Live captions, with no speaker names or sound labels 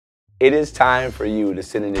It is time for you to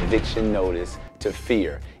send an eviction notice to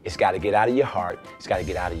fear. It's got to get out of your heart. It's got to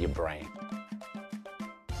get out of your brain.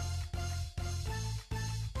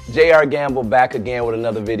 J.R. Gamble back again with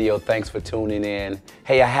another video. Thanks for tuning in.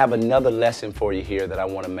 Hey, I have another lesson for you here that I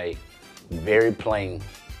want to make. Very plain.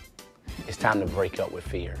 It's time to break up with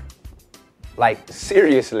fear. Like,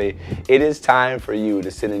 seriously, it is time for you to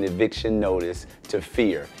send an eviction notice to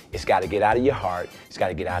fear. It's got to get out of your heart. It's got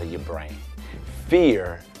to get out of your brain.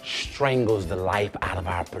 Fear strangles the life out of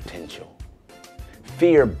our potential.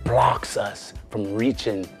 Fear blocks us from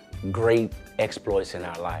reaching great exploits in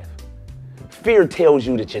our life. Fear tells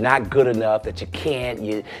you that you're not good enough, that you can't,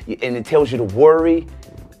 and it tells you to worry.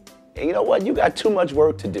 And you know what? You got too much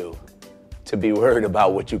work to do to be worried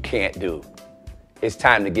about what you can't do. It's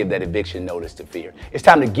time to give that eviction notice to fear. It's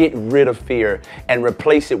time to get rid of fear and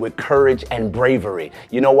replace it with courage and bravery.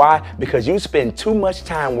 You know why? Because you spend too much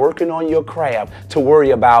time working on your craft to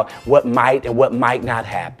worry about what might and what might not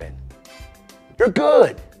happen. You're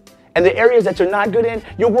good. And the areas that you're not good in,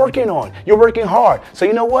 you're working on. You're working hard. So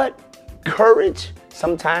you know what? Courage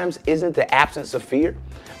sometimes isn't the absence of fear,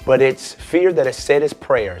 but it's fear that has said its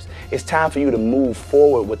prayers. It's time for you to move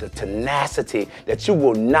forward with the tenacity that you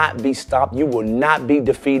will not be stopped. You will not be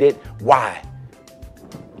defeated. Why?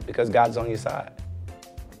 Because God's on your side.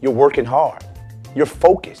 You're working hard. You're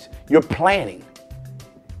focused. You're planning.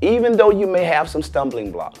 Even though you may have some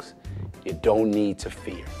stumbling blocks, you don't need to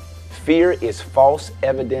fear. Fear is false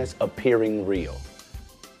evidence appearing real.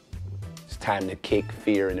 It's time to kick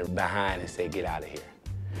fear in the behind and say, get out of here.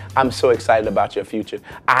 I'm so excited about your future.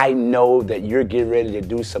 I know that you're getting ready to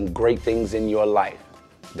do some great things in your life.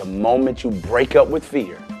 The moment you break up with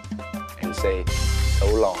fear and say,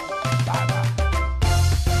 so long.